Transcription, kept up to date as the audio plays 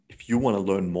you want to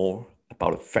learn more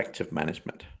about effective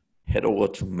management, head over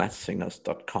to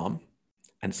maddsingers.com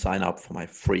and sign up for my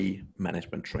free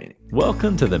management training.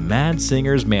 Welcome to the Mad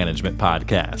Singers Management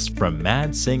Podcast from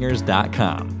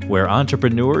maddsingers.com, where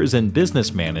entrepreneurs and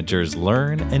business managers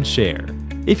learn and share.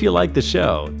 If you like the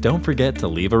show, don't forget to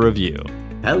leave a review.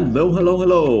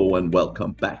 Hello, and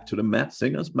welcome back to the Mad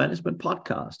Singers Management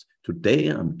Podcast. Today,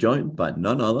 I'm joined by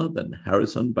none other than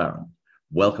Harrison Barron.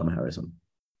 Welcome, Harrison.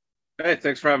 Hey,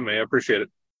 thanks for having me. I appreciate it.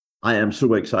 I am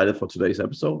super excited for today's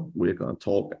episode. We're going to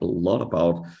talk a lot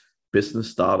about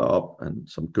business startup and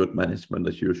some good management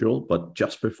as usual. But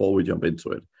just before we jump into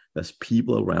it, there's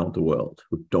people around the world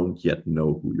who don't yet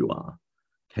know who you are.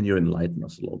 Can you enlighten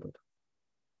us a little bit?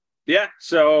 Yeah,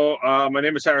 so my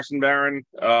name is Harrison Barron.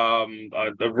 I'm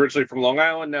originally from Long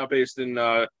Island, now based in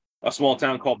a small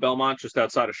town called Belmont, just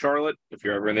outside of Charlotte. If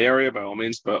you're ever in the area, by all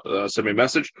means, send me a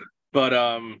message. But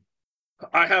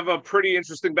I have a pretty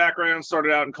interesting background.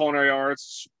 Started out in culinary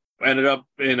arts, ended up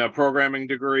in a programming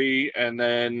degree, and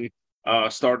then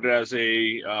started as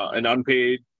an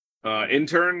unpaid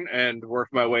intern and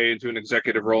worked my way into an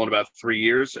executive role in about 3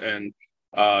 years and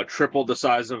tripled the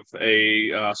size of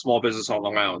a small business on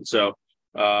Long Island. So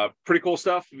pretty cool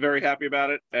stuff. Very happy about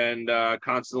it, and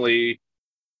constantly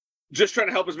just trying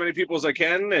to help as many people as I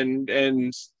can.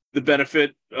 And the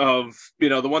benefit of,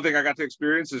 the one thing I got to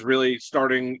experience is really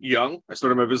starting young. I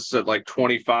started my business at like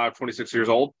 25, 26 years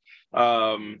old,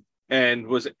 and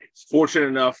was fortunate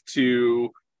enough to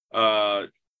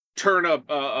turn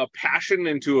a passion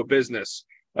into a business.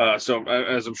 So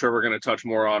as I'm sure we're going to touch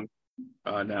more on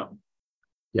now.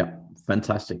 Yeah,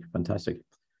 fantastic.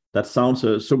 That sounds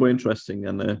super interesting.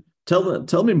 And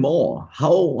tell me more.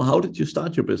 How did you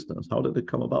start your business? How did it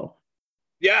come about?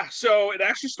 Yeah, so it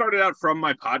actually started out from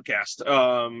my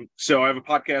podcast. So I have a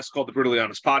podcast called The Brutally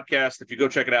Honest Podcast. If you go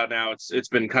check it out now, it's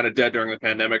been kind of dead during the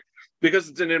pandemic because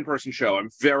it's an in-person show.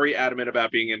 I'm very adamant about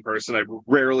being in person. I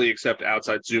rarely accept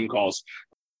outside Zoom calls.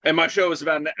 And my show is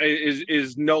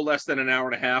is no less than an hour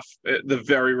and a half. The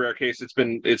very rare case it's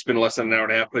been less than an hour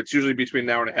and a half, but it's usually between an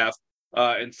hour and a half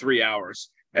and 3 hours.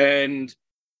 And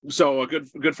so a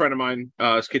good friend of mine,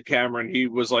 his kid Cameron, he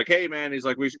was like, "Hey man," he's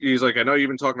like, "I know you've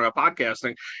been talking about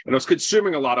podcasting," and I was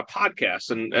consuming a lot of podcasts,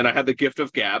 and I had the gift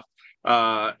of gab,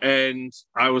 and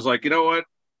I was like, you know what?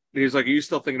 He's like, "Are you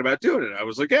still thinking about doing it?" I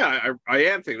was like, "Yeah, I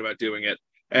am thinking about doing it."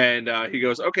 And he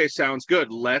goes, "Okay, sounds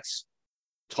good. Let's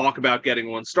talk about getting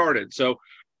one started." So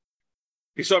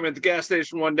he saw me at the gas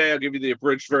station one day. I'll give you the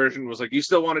abridged version. Was like, "You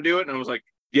still want to do it?" And I was like,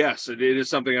 "Yes, it is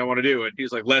something I want to do." And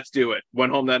he's like, "Let's do it."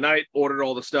 Went home that night, ordered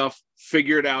all the stuff,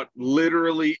 figured out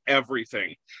literally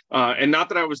everything. And not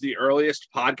that I was the earliest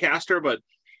podcaster, but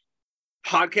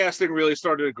podcasting really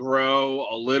started to grow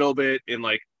a little bit in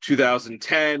like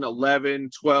 2010, 11,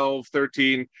 12,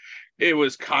 13. It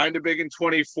was kind of big in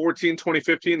 2014,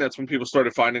 2015. That's when people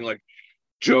started finding like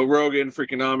Joe Rogan,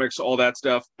 Freakonomics, all that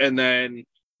stuff. And then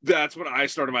that's when I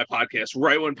started my podcast,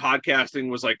 right when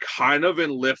podcasting was like kind of in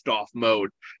liftoff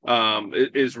mode.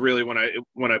 Is really when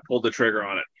I pulled the trigger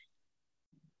on it.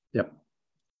 Yep.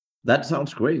 That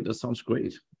sounds great.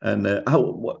 And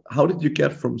how did you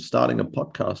get from starting a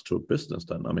podcast to a business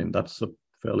then? I mean, that's a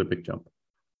fairly big jump.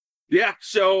 Yeah,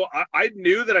 so I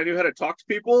knew that I knew how to talk to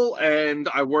people, and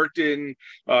I worked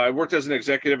as an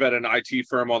executive at an IT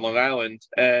firm on Long Island,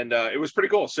 and it was pretty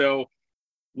cool. So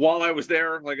while I was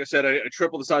there, like I said, I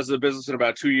tripled the size of the business in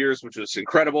about 2 years, which was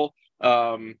incredible.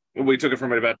 We took it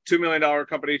from about $2 million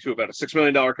company to about a $6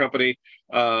 million company.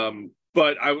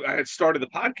 But I had started the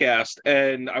podcast,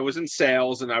 and I was in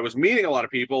sales, and I was meeting a lot of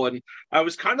people, and I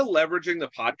was kind of leveraging the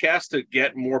podcast to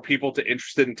get more people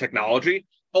interested in technology,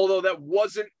 although that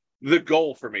wasn't the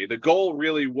goal for me. The goal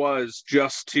really was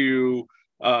just to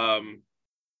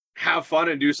have fun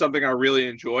and do something I really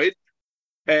enjoyed.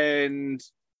 And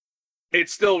it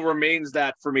still remains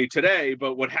that for me today.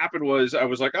 But what happened was I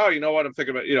was like, oh, you know what? I'm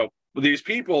thinking about, these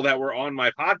people that were on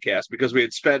my podcast because we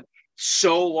had spent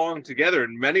so long together,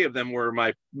 and many of them were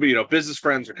my, business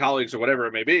friends or colleagues or whatever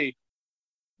it may be.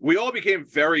 We all became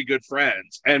very good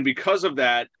friends. And because of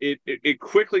that, it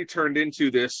quickly turned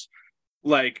into this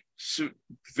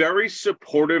very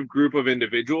supportive group of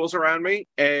individuals around me.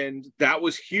 And that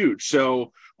was huge.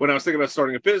 So when I was thinking about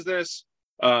starting a business,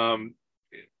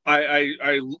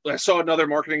 I saw another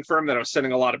marketing firm that I was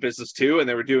sending a lot of business to, and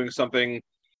they were doing something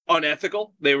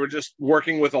unethical. They were just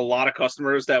working with a lot of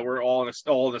customers that were all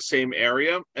in the same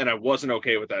area, and I wasn't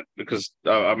okay with that because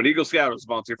I'm an Eagle Scout, I was a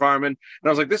volunteer fireman, and I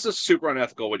was like, this is super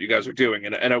unethical what you guys are doing,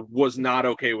 and I was not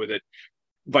okay with it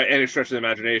by any stretch of the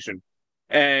imagination.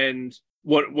 And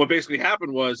what basically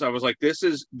happened was I was like, this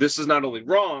is not only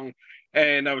wrong,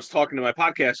 And I was talking to my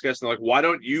podcast guest, and they're like, why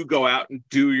don't you go out and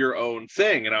do your own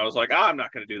thing? And I was like, I'm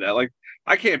not going to do that. Like,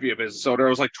 I can't be a business owner. I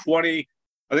was like 20,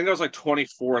 I think I was like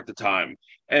 24 at the time,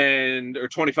 or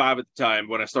 25 at the time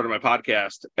when I started my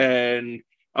podcast. And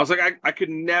I was like, I could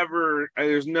never,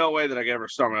 there's no way that I could ever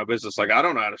start my own business. Like, I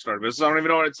don't know how to start a business. I don't even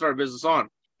know what to start a business on.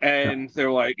 And they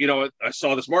were like, I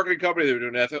saw this marketing company, they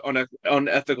were doing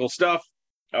unethical stuff.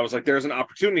 I was like, there's an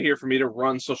opportunity here for me to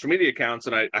run social media accounts,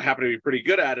 and I happen to be pretty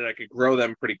good at it. I could grow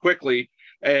them pretty quickly.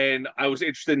 And I was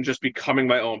interested in just becoming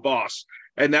my own boss.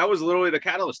 And that was literally the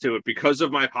catalyst to it. Because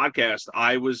of my podcast,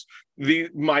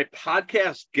 my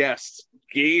podcast guests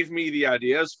gave me the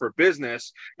ideas for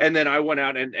business, and then I went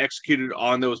out and executed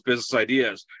on those business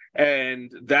ideas.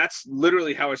 And that's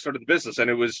literally how I started the business. And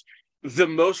it was the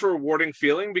most rewarding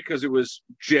feeling because it was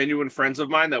genuine friends of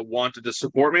mine that wanted to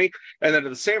support me. And then at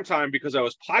the same time, because I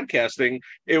was podcasting,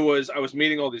 I was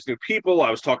meeting all these new people. I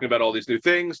was talking about all these new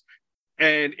things,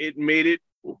 and it made it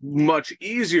much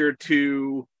easier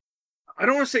to, I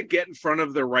don't want to say get in front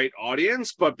of the right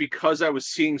audience, but because I was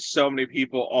seeing so many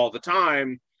people all the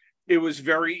time, it was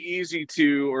very easy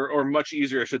to, or much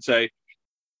easier, I should say,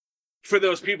 for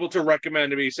those people to recommend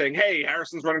to me, saying, hey,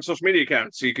 Harrison's running social media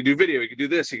accounts, so you can do video, you can do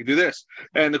this, you can do this.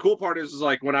 And the cool part is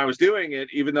like, when I was doing it,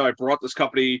 even though I brought this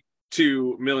company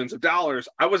to millions of dollars,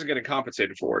 I wasn't getting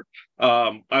compensated for it.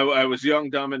 I was young,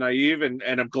 dumb, and naive, and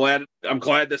I'm glad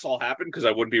this all happened, because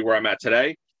I wouldn't be where I'm at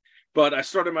today. But I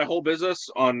started my whole business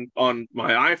on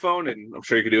my iPhone, and I'm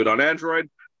sure you could do it on Android.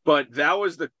 But that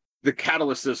was the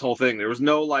catalyst to this whole thing. There was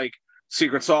no like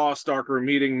secret sauce, darkroom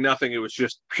meeting, nothing. It was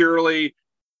just purely,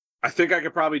 I think I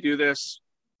could probably do this.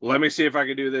 Let me see if I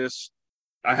can do this.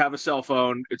 I have a cell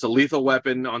phone. It's a lethal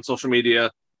weapon on social media.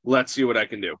 Let's see what I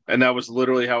can do. And that was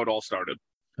literally how it all started.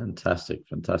 Fantastic.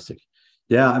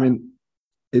 Yeah, I mean,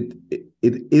 it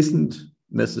isn't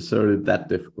necessarily that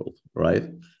difficult, right?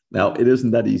 Now, it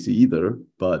isn't that easy either,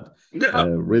 but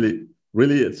really,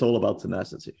 it's all about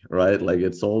tenacity, right? Like,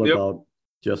 it's all about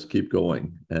just keep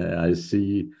going. I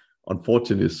see,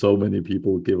 unfortunately, so many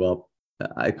people give up.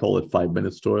 I call it 5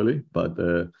 minutes too early, but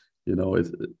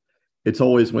it's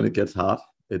always when it gets hard,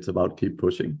 it's about keep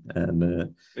pushing.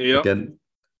 And again,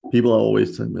 people are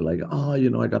always telling me like, oh,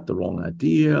 I got the wrong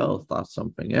idea. I'll start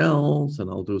something else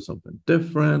and I'll do something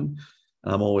different.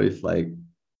 And I'm always like,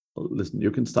 listen,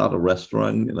 you can start a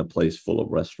restaurant in a place full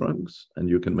of restaurants, and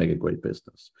you can make a great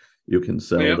business. You can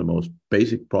sell the most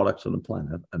basic products on the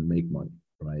planet and make money,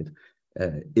 right?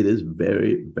 It is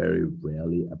very, very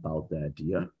rarely about the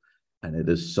idea. And it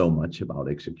is so much about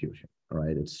execution,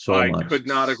 right? It's so much. I could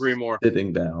not agree more.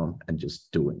 Sitting down and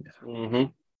just doing it. Mm-hmm.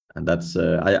 And that's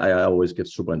I always get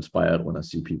super inspired when I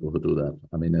see people who do that.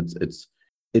 I mean,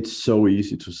 it's so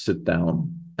easy to sit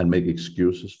down and make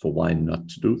excuses for why not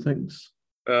to do things,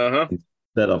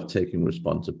 instead of taking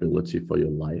responsibility for your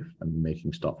life and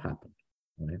making stuff happen.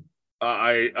 Right?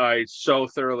 I so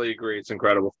thoroughly agree. It's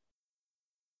incredible.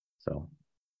 So.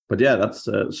 But yeah, that's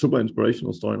a super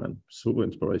inspirational story, man. Super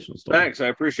inspirational story. Thanks, I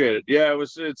appreciate it. Yeah,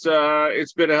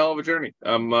 it's been a hell of a journey.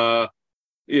 And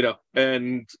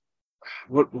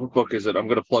what book is it? I'm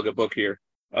gonna plug a book here.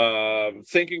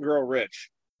 Think and Grow Rich,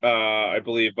 I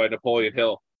believe, by Napoleon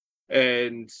Hill.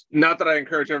 And not that I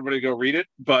encourage everybody to go read it,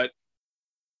 but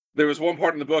there was one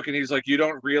part in the book, and he's like, you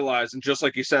don't realize, and just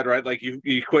like you said, right? Like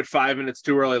you quit 5 minutes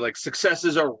too early. Like, success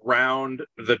is around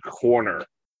the corner.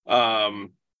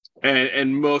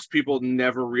 And most people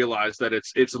never realize that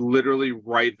it's literally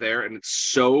right there, and it's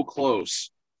so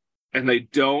close, and they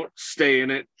don't stay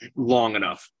in it long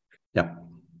enough. Yeah,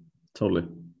 totally.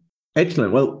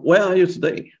 Excellent. Well, where are you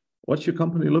today? What's your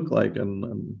company look like,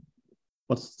 and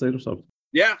what's the status of it?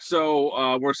 Yeah,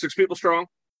 so we're 6 people strong.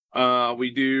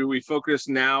 We focus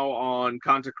now on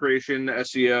content creation,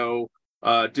 SEO,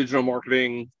 digital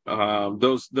marketing.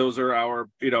 Those are our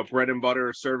bread and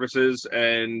butter services.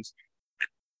 And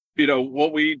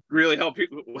what we really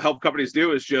help companies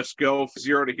do is just go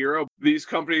zero to hero. These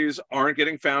companies aren't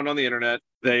getting found on the internet.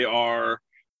 They are,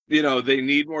 they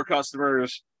need more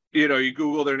customers. You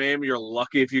Google their name, you're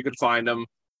lucky if you can find them.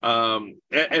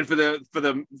 And for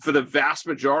the vast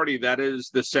majority, that is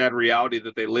the sad reality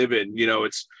that they live in.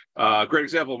 It's a great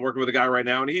example. I'm working with a guy right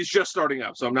now, and he's just starting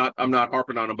up. So I'm not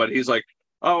harping on him, but he's like,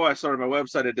 oh, I started my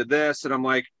website, I did this, and I'm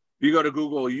like, you go to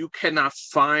Google, you cannot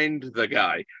find the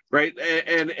guy, right?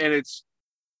 And it's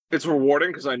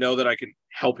rewarding because I know that I can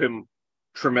help him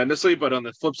tremendously. But on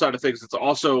the flip side of things,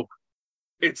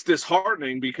 it's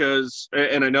disheartening because,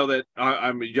 and I know that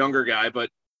I'm a younger guy, but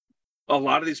a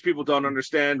lot of these people don't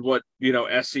understand what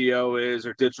SEO is,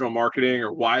 or digital marketing,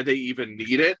 or why they even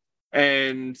need it.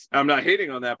 And I'm not hating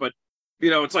on that, but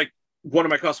it's like one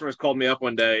of my customers called me up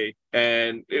one day,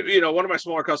 and one of my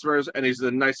smaller customers, and he's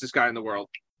the nicest guy in the world.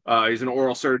 He's an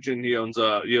oral surgeon. He owns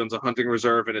a hunting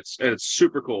reserve, and it's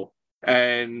super cool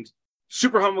and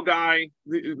super humble guy,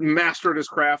 mastered his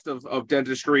craft of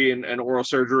dentistry and oral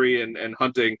surgery and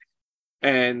hunting.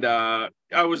 And I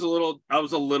was a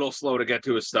little slow to get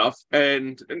to his stuff,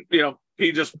 and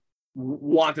he just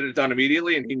wanted it done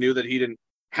immediately, and he knew that he didn't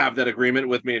have that agreement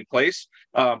with me in place,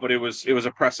 but it was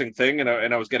a pressing thing, and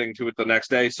I was getting to it the next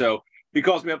day. So he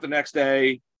calls me up the next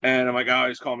day, and I'm like, oh,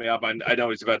 he's calling me up. I know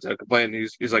he's about to complain.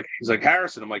 He's like,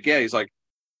 Harrison. I'm like, yeah. He's like,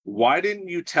 why didn't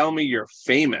you tell me you're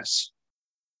famous?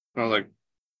 And I was like,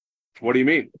 what do you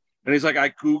mean? And he's like, I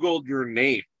Googled your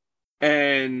name,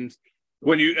 and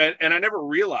when you and I never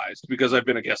realized, because I've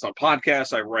been a guest on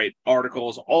podcasts, I write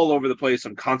articles all over the place.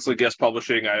 I'm constantly guest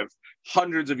publishing. I have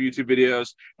hundreds of YouTube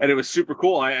videos, and it was super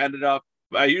cool.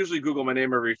 I usually Google my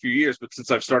name every few years, but since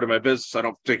I've started my business, I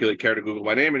don't particularly care to Google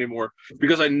my name anymore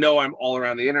because I know I'm all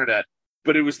around the internet.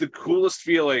 But it was the coolest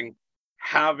feeling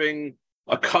having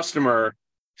a customer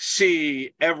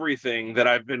see everything that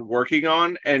I've been working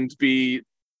on and be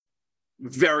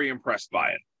very impressed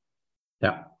by it.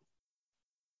 Yeah.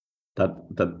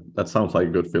 That sounds like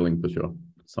a good feeling for sure.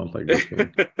 Sounds like a good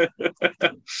feeling.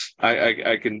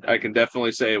 I can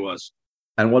definitely say it was.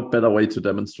 And what better way to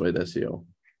demonstrate SEO?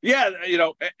 Yeah,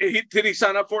 did he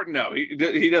sign up for it? No,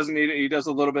 he doesn't need it. He does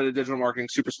a little bit of digital marketing,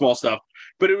 super small stuff.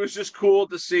 But it was just cool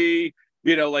to see,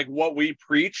 like what we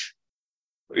preach.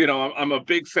 I'm a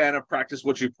big fan of practice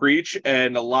what you preach,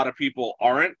 and a lot of people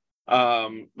aren't.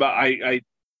 But I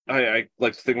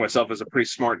like to think of myself as a pretty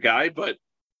smart guy, but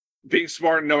being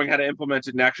smart and knowing how to implement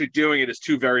it and actually doing it is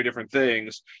two very different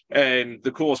things. And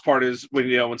the coolest part is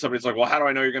when somebody's like, well, how do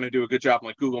I know you're going to do a good job? I'm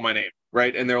like, Google my name,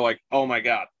 right? And they're like, oh my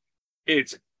God,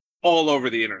 it's all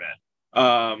over the internet.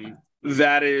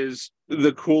 That is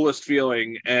the coolest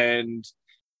feeling. And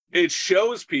it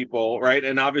shows people, right?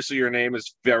 And obviously your name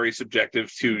is very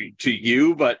subjective to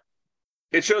you, but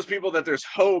it shows people that there's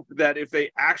hope that if they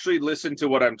actually listen to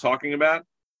what I'm talking about,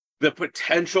 the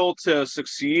potential to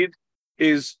succeed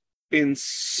is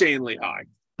insanely high.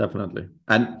 Definitely.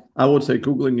 And I would say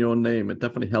Googling your name, it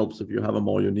definitely helps if you have a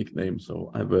more unique name.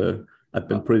 So I've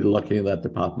been pretty lucky in that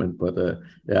department, but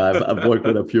I've worked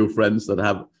with a few friends that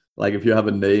have, like, if you have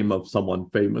a name of someone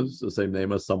famous, the same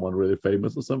name as someone really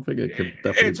famous or something, it can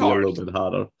definitely be a little bit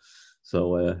harder.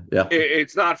 So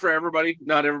it's not for everybody.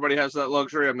 Not everybody has that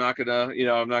luxury. I'm not gonna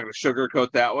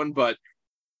sugarcoat that one, but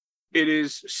it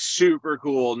is super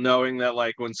cool knowing that,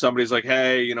 like, when somebody's like,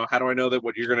 hey, how do I know that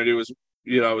what you're going to do is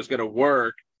going to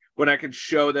work, when I can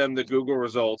show them the Google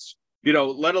results,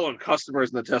 let alone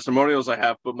customers and the testimonials I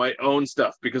have, but my own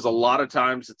stuff, because a lot of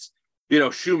times it's,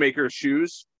 Shoemaker's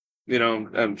shoes,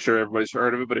 I'm sure everybody's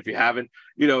heard of it, but if you haven't,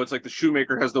 it's like the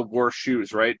Shoemaker has the worst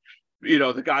shoes, right?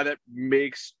 The guy that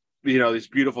makes, these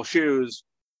beautiful shoes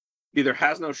either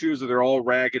has no shoes or they're all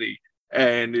raggedy.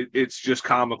 And it's just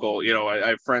comical. I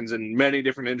have friends in many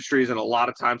different industries, and a lot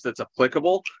of times that's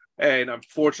applicable. And I'm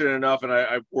fortunate enough, and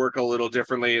I work a little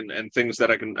differently, and things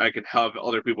that I can have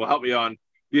other people help me on.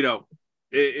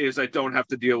 Is I don't have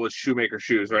to deal with Shoemaker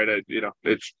shoes, right?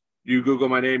 It's, you Google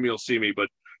my name, you'll see me. But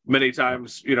many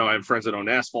times, I have friends that own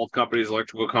asphalt companies,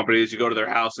 electrical companies. You go to their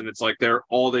house, and it's like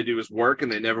all they do is work,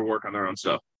 and they never work on their own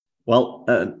stuff. Well,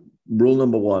 rule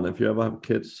number one: if you ever have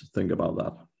kids, think about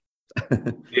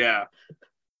that. Yeah.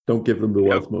 Don't give them the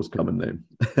world's most common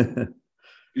name.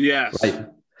 Yes.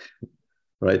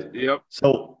 Right. Yep.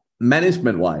 So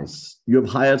management-wise, you've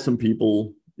hired some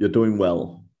people, you're doing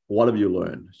well. What have you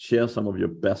learned? Share some of your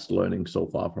best learning so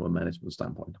far from a management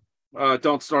standpoint.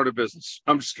 Don't start a business.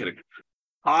 I'm just kidding.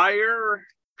 Hire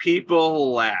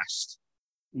people last.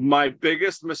 My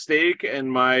biggest mistake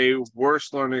and my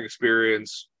worst learning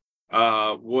experience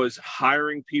was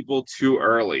hiring people too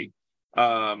early.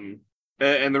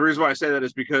 And the reason why I say that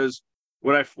is because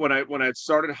when I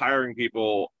started hiring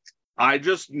people, I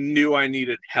just knew I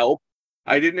needed help.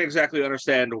 I didn't exactly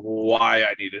understand why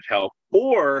I needed help,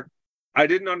 or I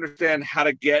didn't understand how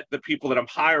to get the people that I'm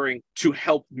hiring to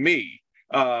help me.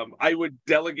 I would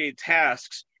delegate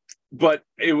tasks, but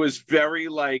it was very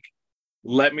like,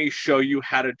 let me show you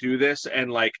how to do this.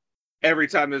 And like, every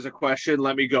time there's a question,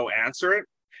 let me go answer it.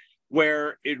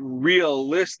 Where it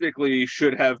realistically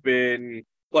should have been,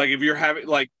 like, if you're having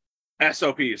like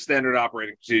SOPs, standard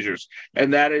operating procedures,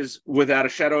 and that is without a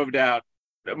shadow of a doubt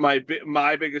my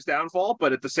biggest downfall.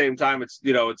 But at the same time, it's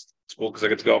cool because I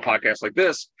get to go on podcasts like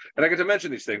this and I get to mention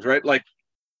these things, right? Like,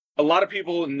 a lot of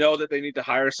people know that they need to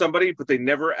hire somebody, but they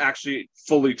never actually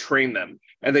fully train them,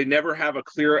 and they never have a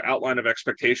clear outline of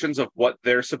expectations of what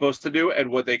they're supposed to do and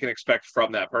what they can expect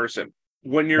from that person.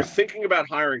 when you're thinking about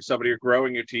hiring somebody or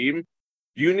growing your team,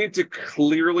 you need to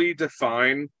clearly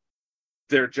define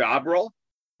their job role,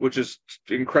 which is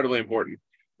incredibly important.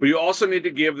 But you also need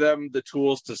to give them the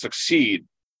tools to succeed.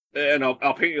 And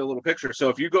I'll paint you a little picture. So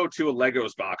if you go to a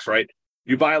Legos box, right?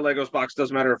 You buy a Legos box,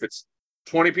 doesn't matter if it's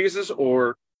 20 pieces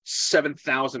or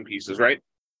 7,000 pieces, right?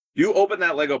 You open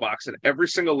that Lego box, and every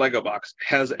single Lego box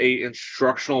has a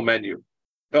instructional menu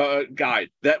guide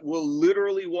that will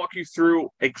literally walk you through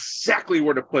exactly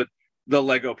where to put the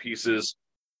Lego pieces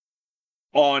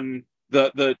on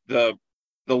the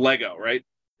Lego, right?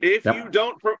 If you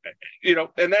don't,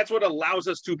 and that's what allows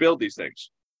us to build these things.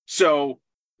 So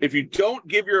if you don't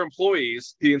give your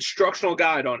employees the instructional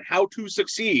guide on how to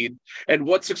succeed and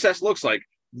what success looks like,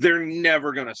 they're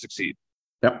never going to succeed.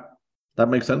 Yep. That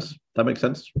makes sense.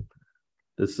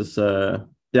 This is,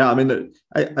 I mean,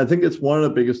 I think it's one of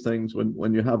the biggest things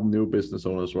when you have new business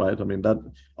owners, right? I mean,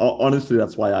 honestly,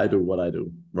 that's why I do what I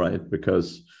do, right?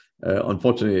 Because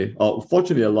fortunately,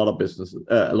 a lot of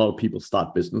people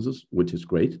start businesses, which is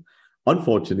great.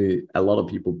 Unfortunately, a lot of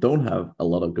people don't have a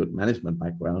lot of good management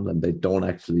background, and they don't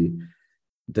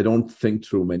think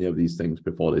through many of these things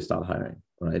before they start hiring,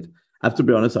 right? I have to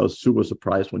be honest, I was super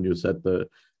surprised when you said the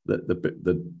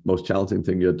most challenging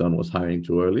thing you've done was hiring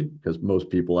too early, because most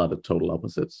people are the total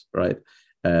opposites, right?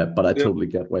 But I totally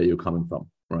get where you're coming from,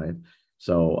 right?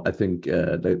 So I think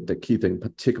the key thing,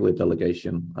 particularly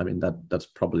delegation, I mean, that's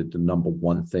probably the number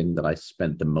one thing that I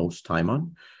spent the most time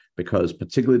on, because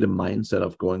particularly the mindset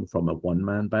of going from a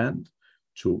one-man band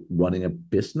to running a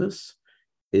business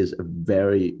is a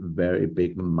very, very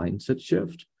big mindset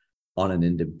shift on an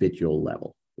individual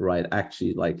level, right?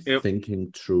 Actually,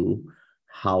 thinking through,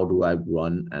 how do I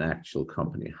run an actual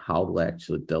company? How do I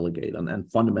actually delegate?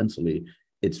 And fundamentally,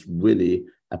 it's really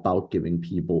about giving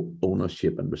people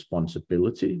ownership and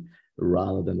responsibility,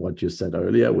 rather than what you said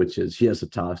earlier, which is, here's a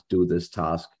task, do this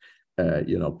task,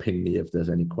 ping me if there's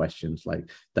any questions. Like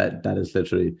that is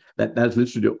literally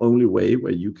the only way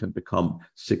where you can become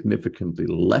significantly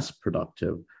less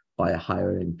productive, by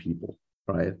hiring people,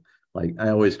 right? Like I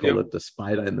always call it the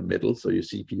spider in the middle. So you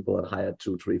see people that hire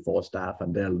 2, 3, 4 staff,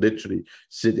 and they're literally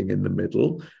sitting in the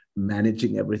middle,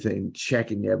 managing everything,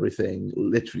 checking everything,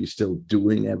 literally still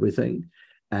doing everything.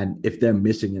 And if they're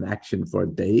missing an action for a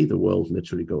day, the world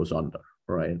literally goes under,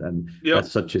 right? And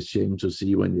that's such a shame to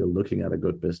see when you're looking at a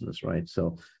good business, right?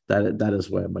 So that is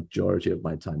where majority of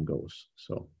my time goes.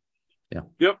 So, yeah.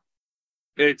 Yep.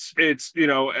 It's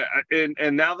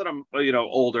and now that I'm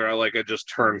older, I just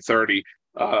turned 30.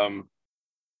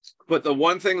 But the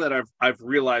one thing that I've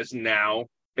realized now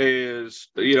is,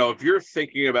 if you're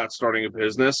thinking about starting a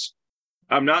business,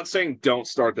 I'm not saying don't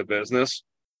start the business,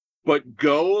 but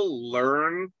go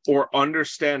learn or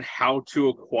understand how to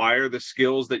acquire the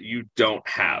skills that you don't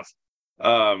have.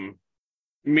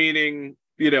 Meaning,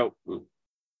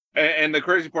 and the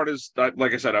crazy part is,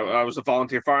 like I said, I was a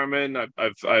volunteer fireman.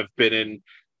 I've been in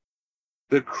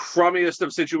the crummiest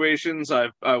of situations.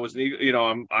 I was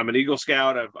I'm an Eagle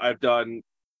Scout. I've done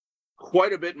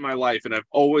quite a bit in my life, and I've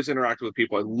always interacted with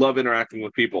people. I love interacting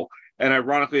with people. And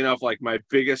ironically enough, I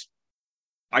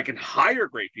can hire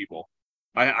great people.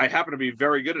 I happen to be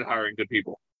very good at hiring good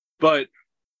people, but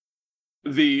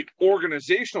the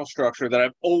organizational structure that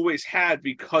I've always had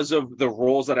because of the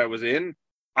roles that I was in,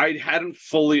 I hadn't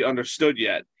fully understood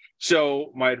yet.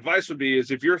 So my advice would be, is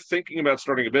if you're thinking about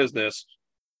starting a business,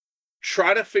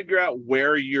 try to figure out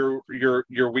where your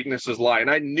weaknesses lie. And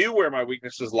I knew where my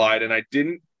weaknesses lied, and I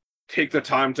didn't take the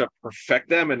time to perfect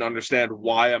them and understand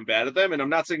why I'm bad at them. And I'm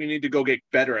not saying you need to go get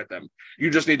better at them. You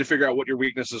just need to figure out what your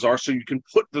weaknesses are so you can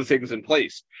put the things in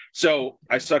place. So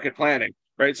I suck at planning,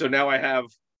 right? So now I have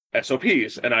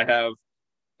SOPs, and I have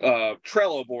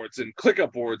Trello boards and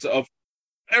ClickUp boards of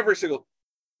every single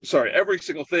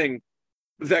thing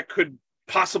that could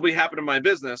possibly happen in my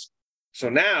business. So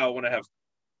now when I have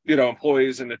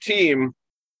employees and a team,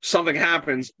 something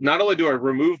happens, not only do I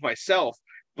remove myself,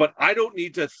 but I don't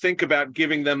need to think about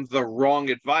giving them the wrong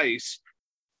advice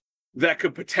that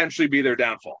could potentially be their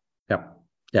downfall.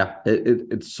 Yeah,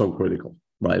 it's so critical,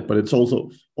 right? But it's also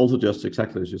just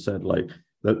exactly as you said, like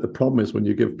the problem is when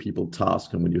you give people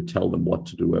tasks and when you tell them what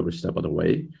to do every step of the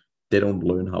way, they don't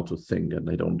learn how to think, and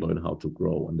they don't learn how to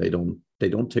grow, and they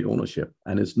don't take ownership.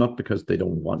 And it's not because they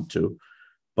don't want to,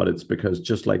 but it's because,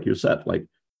 just like you said, like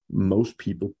most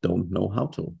people don't know how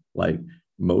to. Like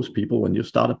most people, when you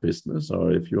start a business,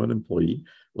 or if you're an employee,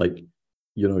 like,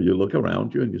 you look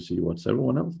around you and you see what's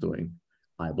everyone else doing.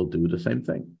 I will do the same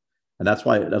thing. And that's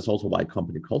also why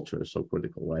company culture is so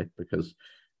critical, right? Because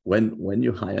when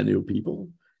you hire new people,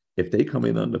 if they come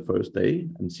in on the first day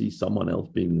and see someone else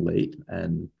being late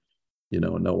and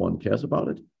no one cares about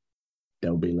it,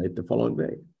 they'll be late the following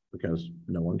day because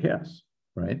no one cares,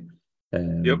 right?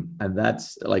 And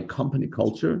that's like company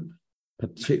culture,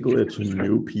 particularly to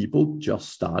new people just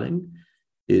starting,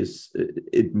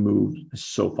 it moves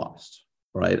so fast,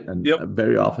 right? And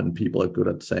very often people are good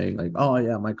at saying like, oh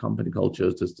yeah, my company culture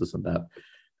is this and that.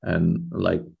 And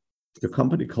like, your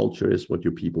company culture is what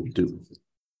your people do.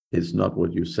 It's not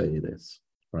what you say it is,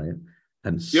 right?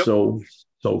 And so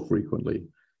frequently,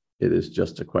 it is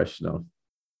just a question of,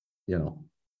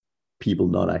 people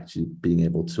not actually being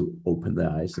able to open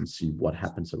their eyes and see what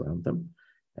happens around them.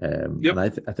 And I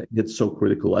think it's so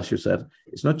critical, as you said.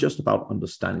 It's not just about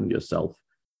understanding yourself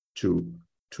to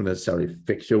necessarily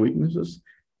fix your weaknesses.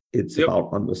 It's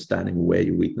about understanding where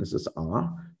your weaknesses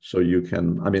are, so you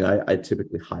can. I mean, I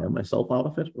typically hire myself out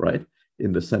of it, right?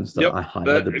 In the sense that I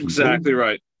hire the people exactly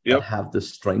right. that have the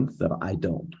strength that I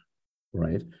don't,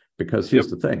 right? Because here's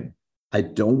the thing: I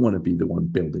don't want to be the one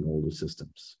building all the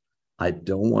systems. I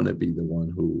don't want to be the one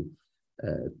who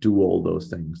do all those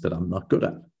things that I'm not good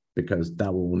at, because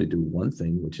that will only do one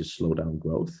thing, which is slow down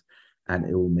growth, and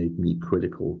it will make me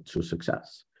critical to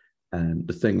success. And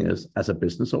the thing is, as a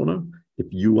business owner, if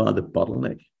you are the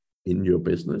bottleneck in your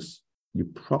business, you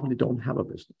probably don't have a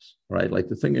business, right? Like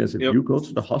the thing is, if you go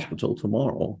to the hospital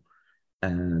tomorrow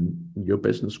and your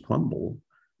business crumble,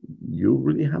 you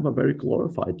really have a very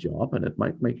glorified job, and it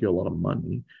might make you a lot of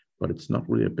money, but it's not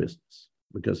really a business.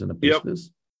 Because in a business,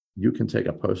 you can take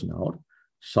a person out,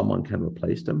 someone can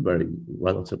replace them very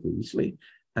relatively easily,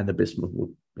 and the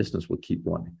business will keep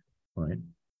running, right?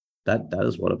 That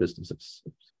is what a business is.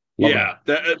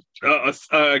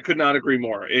 I could not agree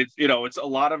more. It's a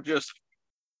lot of just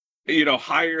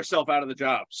hire yourself out of the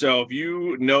job. So if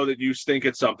you know that you stink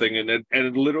at something, and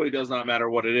it literally does not matter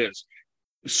what it is,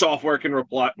 software can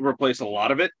replace a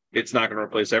lot of it. It's not going to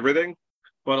replace everything,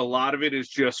 but a lot of it is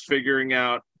just figuring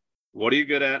out, what are you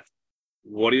good at?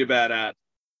 What are you bad at?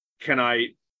 Can I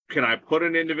put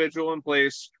an individual in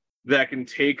place that can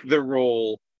take the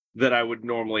role that I would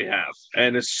normally have?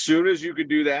 And as soon as you could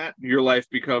do that, your life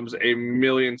becomes a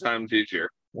million times easier.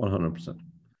 100%.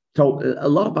 So a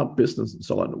lot about business and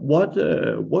so on.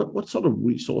 What sort of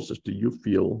resources do you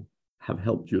feel have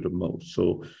helped you the most?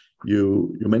 So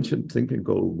you mentioned Think and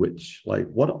Go Rich. Like,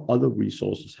 what other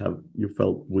resources have you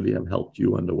felt really have helped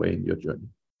you on the way in your journey?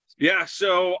 Yeah,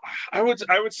 so I would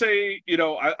say,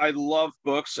 I love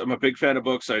books. I'm a big fan of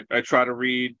books. I try to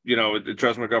read, it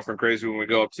drives my girlfriend crazy when we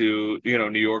go up to,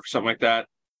 New York, something like that.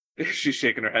 She's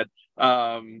shaking her head.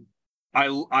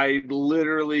 I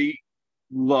literally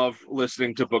love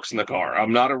listening to books in the car.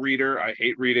 I'm not a reader. I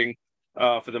hate reading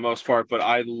for the most part, but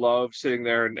I love sitting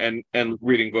there and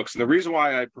reading books. And the reason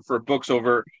why I prefer books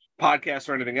over podcasts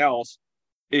or anything else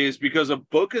is because a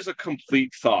book is a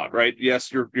complete thought, right?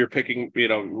 Yes, you're picking,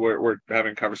 we're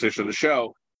having a conversation on the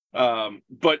show,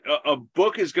 but a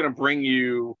book is going to bring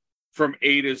you from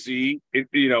A to Z,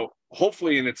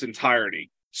 hopefully in its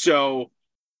entirety. So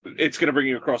it's going to bring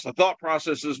you across the thought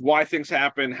processes, why things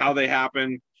happen, how they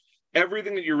happen,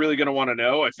 everything that you're really going to want to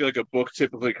know. I feel like a book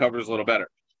typically covers a little better.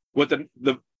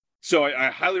 So I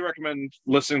highly recommend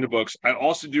listening to books. I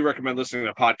also do recommend listening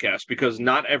to podcasts, because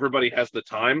not everybody has the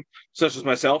time, such as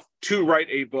myself, to write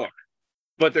a book.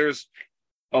 But there's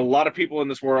a lot of people in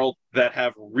this world that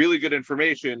have really good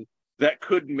information that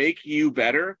could make you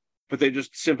better, but they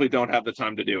just simply don't have the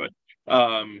time to do it.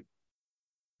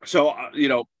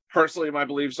 Personally, my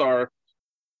beliefs are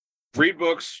read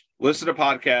books, listen to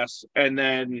podcasts, and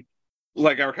then,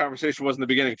 like our conversation was in the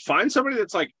beginning, find somebody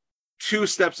that's like 2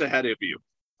 steps ahead of you.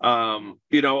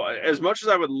 As much as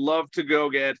I would love to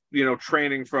go get,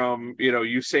 training from,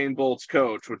 Usain Bolt's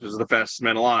coach, which is the fastest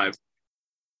man alive,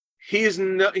 he's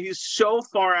so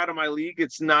far out of my league,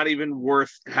 it's not even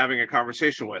worth having a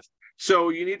conversation with. So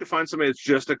you need to find somebody that's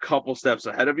just a couple steps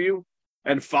ahead of you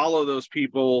and follow those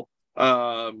people,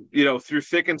 through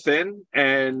thick and thin,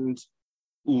 and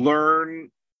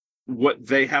learn what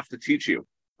they have to teach you.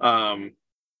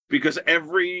 Because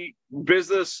every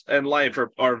business and life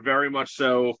are very much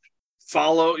so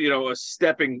follow,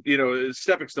 stepping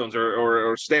stones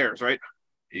or stairs, right?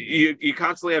 You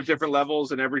constantly have different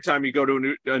levels, and every time you go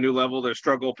to a new level, there's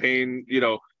struggle, pain,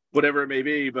 whatever it may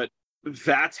be. But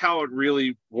that's how it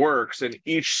really works, and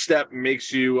each step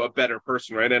makes you a better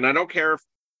person, right? And I don't care if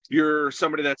you're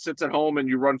somebody that sits at home and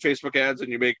you run Facebook ads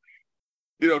and you make,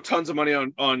 tons of money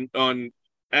on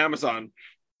Amazon.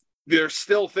 There's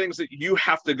still things that you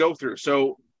have to go through.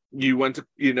 So you went to,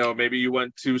 maybe you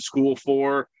went to school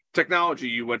for technology,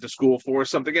 you went to school for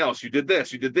something else, you did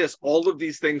this. All of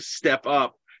these things step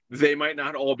up. They might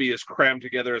not all be as crammed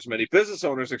together as many business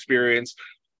owners experience,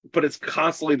 but it's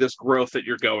constantly this growth that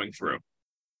you're going through.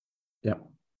 Yeah,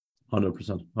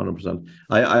 100%, 100%.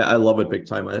 I love it big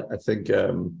time. I think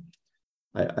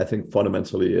I think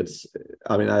fundamentally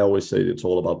I always say it's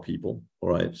all about people, all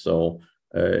right? So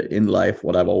in life,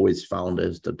 what I've always found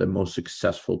is that the most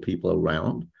successful people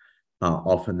around are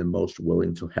often the most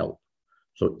willing to help.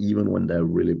 So even when they're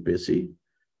really busy,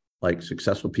 like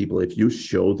successful people, if you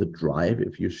show the drive,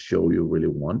 if you show you really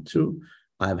want to,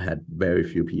 I've had very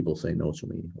few people say no to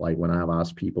me. Like when I've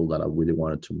asked people that I really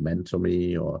wanted to mentor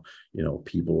me, or,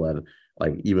 people that,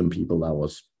 like even people that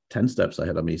was 10 steps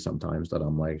ahead of me sometimes, that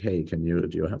I'm like, hey, do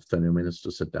you have 30 minutes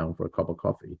to sit down for a cup of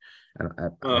coffee? And I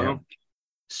have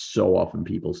so often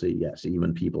people say yes,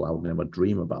 even people I would never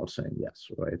dream about saying yes,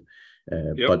 right?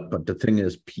 But the thing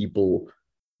is, people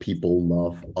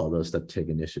love others that take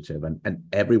initiative, and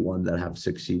everyone that have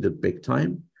succeeded big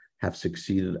time have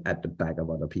succeeded at the back of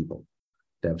other people.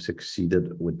 They have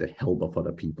succeeded with the help of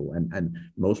other people, and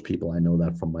most people, I know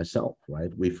that from myself, right?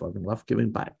 We fucking love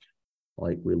giving back.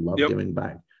 Like we love giving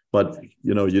back, but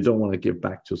you don't want to give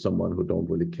back to someone who don't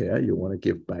really care. You want to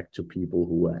give back to people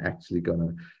who are actually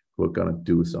gonna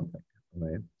do something,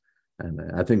 right? And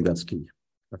I think that's key.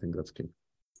 I think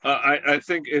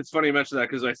it's funny you mention that,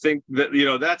 because I think that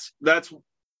that's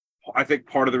I think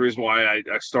part of the reason why I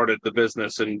started the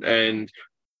business, and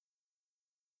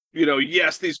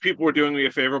yes, these people were doing me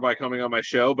a favor by coming on my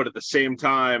show, but at the same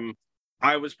time,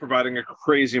 I was providing a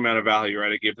crazy amount of value,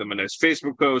 right? I gave them a nice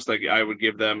Facebook post. Like I would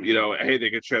give them, hey,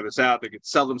 they could share this out, they could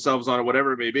sell themselves on it,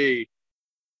 whatever it may be.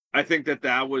 I think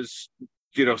that was,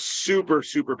 super,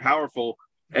 super powerful.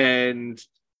 And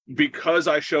because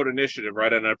I showed initiative,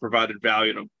 right, and I provided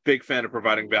value, and I'm a big fan of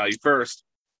providing value first,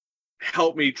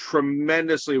 helped me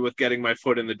tremendously with getting my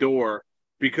foot in the door,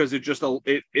 because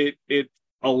it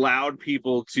allowed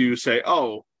people to say,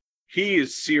 oh, he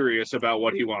is serious about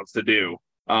what he wants to do.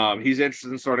 He's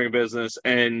interested in starting a business,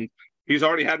 and he's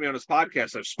already had me on his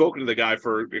podcast. I've spoken to the guy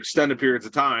for extended periods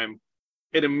of time.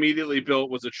 It immediately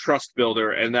was a trust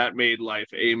builder, and that made life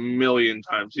a million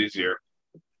times easier.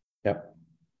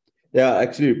 Yeah,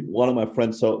 actually, one of my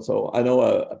friends, so I know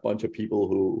a bunch of people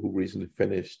who recently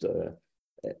finished an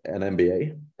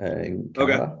MBA in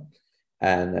Canada. Okay.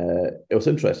 And it was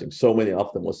interesting. So many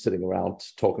of them were sitting around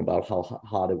talking about how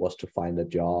hard it was to find a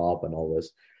job and all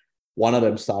this. One of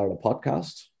them started a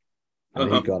podcast,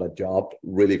 and he got a job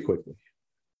really quickly.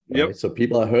 Right? Yep. So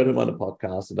people heard him on the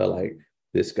podcast, and they're like,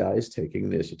 this guy is taking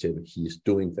initiative. He's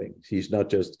doing things. He's not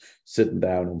just sitting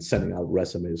down and sending out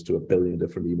resumes to a billion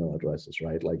different email addresses,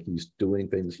 right? Like he's doing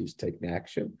things, he's taking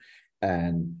action.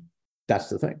 And that's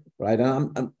the thing, right?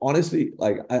 And I'm honestly,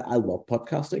 like, I love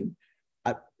podcasting.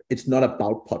 It's not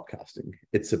about podcasting.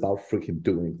 It's about freaking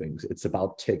doing things. It's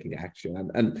about taking action.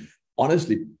 And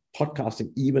honestly,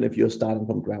 podcasting, even if you're starting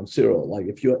from ground zero, like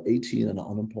if you're 18 and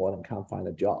unemployed and can't find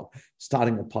a job,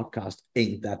 starting a podcast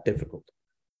ain't that difficult.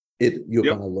 You're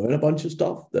going to learn a bunch of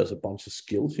stuff. There's a bunch of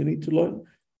skills you need to learn.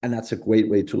 And that's a great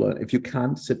way to learn. If you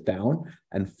can't sit down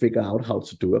and figure out how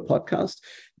to do a podcast,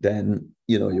 then,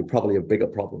 you're probably a bigger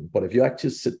problem. But if you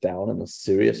actually sit down and are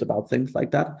serious about things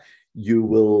like that, you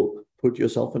will put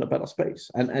yourself in a better space.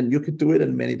 And you could do it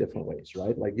in many different ways,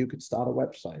 right? Like you could start a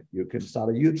website, you can start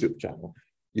a YouTube channel,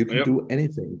 you can do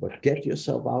anything, but get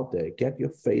yourself out there, get your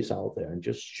face out there, and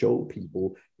just show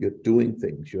people you're doing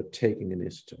things, you're taking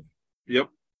initiative. Yep.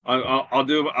 I'll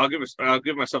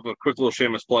give myself a quick little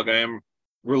shameless plug. I am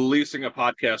releasing a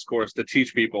podcast course to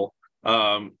teach people.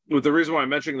 With the reason why I'm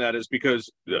mentioning that is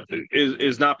because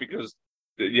is not because,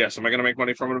 yes, am I going to make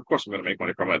money from it? Of course I'm going to make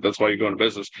money from it. That's why you go into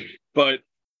business. But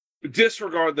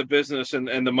disregard the business and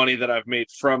the money that I've made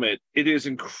from it. It is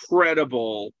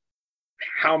incredible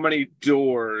how many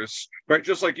doors, right?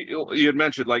 Just like you had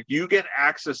mentioned, like you get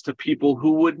access to people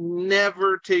who would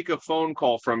never take a phone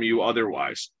call from you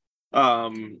otherwise.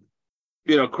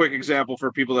 Quick example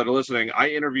for people that are listening. I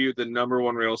interviewed the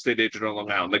 #1 real estate agent on Long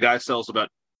Island. The guy sells about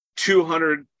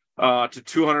 200 to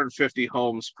 250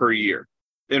 homes per year.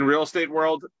 In real estate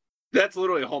world, that's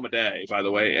literally a home a day, by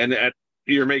the way. And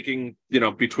you're making,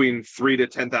 between $3,000 to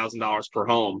 $10,000 per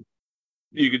home.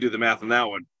 You could do the math on that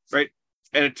one, right?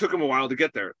 And it took him a while to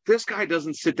get there. This guy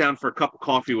doesn't sit down for a cup of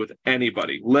coffee with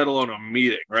anybody, let alone a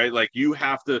meeting, right? Like you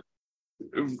have to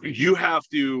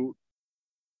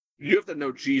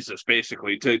know Jesus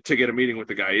basically to get a meeting with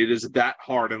the guy. It is that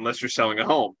hard unless you're selling a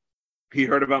home. He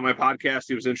heard about my podcast.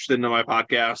 He was interested in my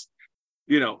podcast.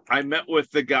 I met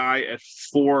with the guy at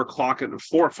 4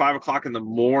 or 5 o'clock in the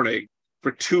morning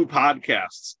for 2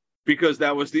 podcasts, because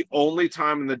that was the only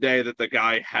time in the day that the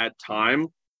guy had time.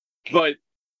 But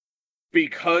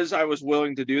because I was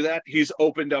willing to do that, he's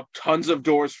opened up tons of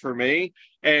doors for me,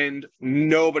 and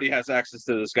nobody has access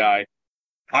to this guy.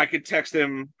 I could text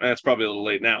him, and it's probably a little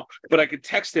late now, but I could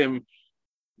text him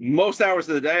most hours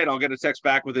of the day and I'll get a text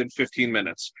back within 15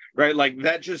 minutes, right? Like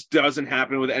that just doesn't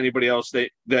happen with anybody else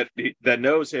that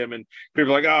knows him. And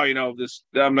people are like, oh, you know, this,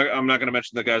 I'm not going to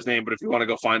mention the guy's name, but if you want to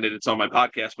go find it, it's on my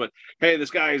podcast. But hey,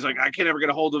 this guy is like, I can't ever get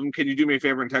a hold of him. Can you do me a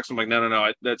favor and text him? I'm like,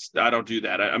 no, I don't do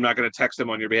that. I'm not going to text him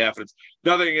on your behalf. It's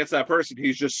nothing against that person.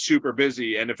 He's just super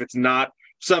busy. And if it's not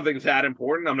something that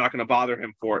important, I'm not going to bother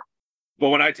him for it. But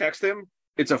when I text him,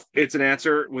 it's an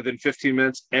answer within 15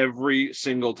 minutes every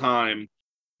single time.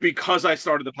 Because I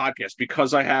started the podcast,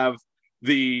 because I have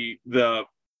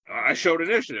I showed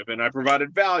initiative and I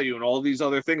provided value and all these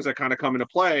other things that kind of come into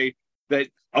play that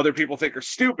other people think are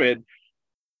stupid,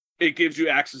 it gives you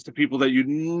access to people that you'd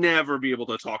never be able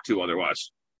to talk to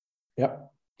otherwise. Yeah.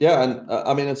 And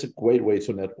I mean, it's a great way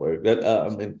to network.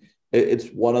 It's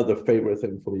one of the favorite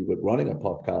things for me with running a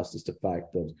podcast is the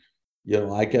fact that, you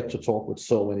know, I get to talk with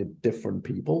so many different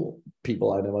people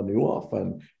I never knew of,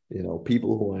 and you know,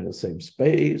 people who are in the same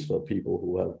space or people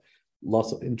who have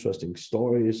lots of interesting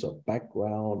stories or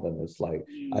background. And it's like,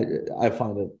 I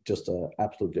find it just an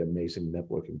absolutely amazing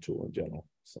networking tool in general.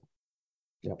 So,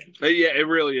 yeah. Yeah, it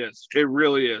really is. It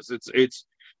really is. It's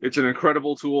an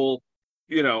incredible tool.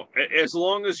 You know, as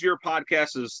long as your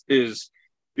podcast is,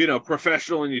 you know,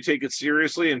 professional and you take it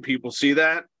seriously and people see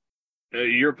that,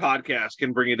 your podcast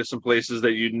can bring you to some places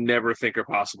that you'd never think are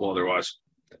possible otherwise.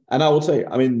 And I would say,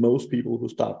 I mean, most people who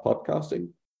start podcasting,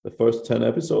 the first 10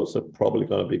 episodes are probably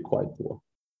going to be quite poor.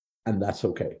 And that's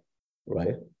okay,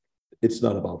 right? It's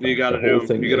not about that. You got to do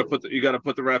them. You got to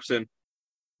put the reps in.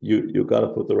 You got to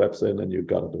put the reps in and you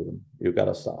got to do them. You got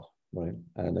to start, right?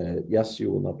 And yes,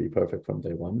 you will not be perfect from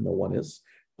day one. No one is.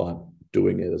 But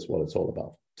doing it is what it's all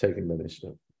about, taking the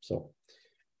initiative. So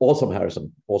awesome,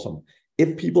 Harrison. Awesome.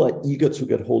 If people are eager to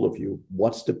get hold of you,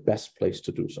 what's the best place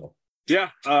to do so? Yeah,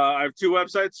 I have 2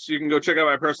 websites. You can go check out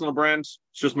my personal brand. It's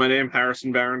just my name,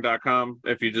 harrisonbarron.com.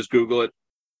 If you just Google it,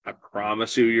 I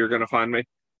promise you're going to find me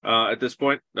at this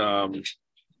point.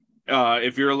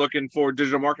 If you're looking for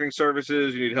digital marketing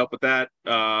services, you need help with that,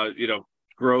 you know,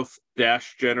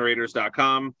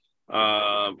 growth-generators.com.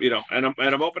 You know, and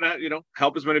I'm open to, you know,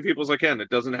 help as many people as I can. It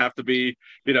doesn't have to be,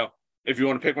 you know, if you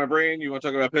want to pick my brain, you want to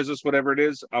talk about business, whatever it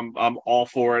is, I'm all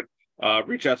for it.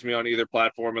 Reach out to me on either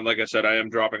platform. And like I said, I am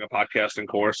dropping a podcasting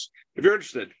course if you're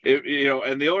interested. You know,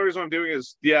 and the only reason I'm doing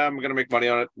is, yeah, I'm going to make money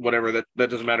on it, whatever, that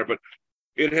doesn't matter. But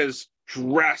it has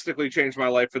drastically changed my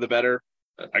life for the better.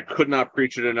 I could not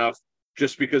preach it enough,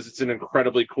 just because it's an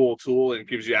incredibly cool tool and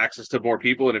gives you access to more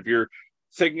people. And if you're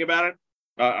thinking about it,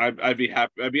 I'd be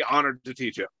happy. I'd be honored to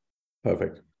teach you.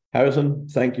 Perfect. Harrison,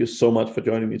 thank you so much for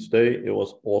joining me today. It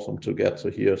was awesome to get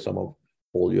to hear some of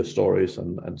all your stories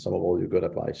and some of all your good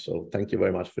advice. So thank you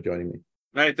very much for joining me.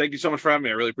 Hey, thank you so much for having me.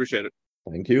 I really appreciate it.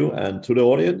 Thank you. And to the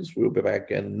audience, we'll be back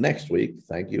again next week.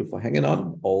 Thank you for hanging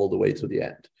on all the way to the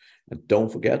end. And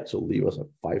don't forget to leave us a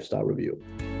 5-star review.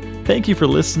 Thank you for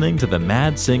listening to the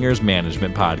Mad Singers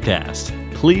Management Podcast.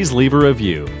 Please leave a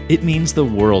review. It means the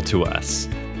world to us.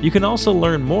 You can also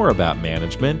learn more about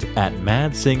management at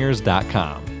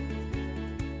madsingers.com.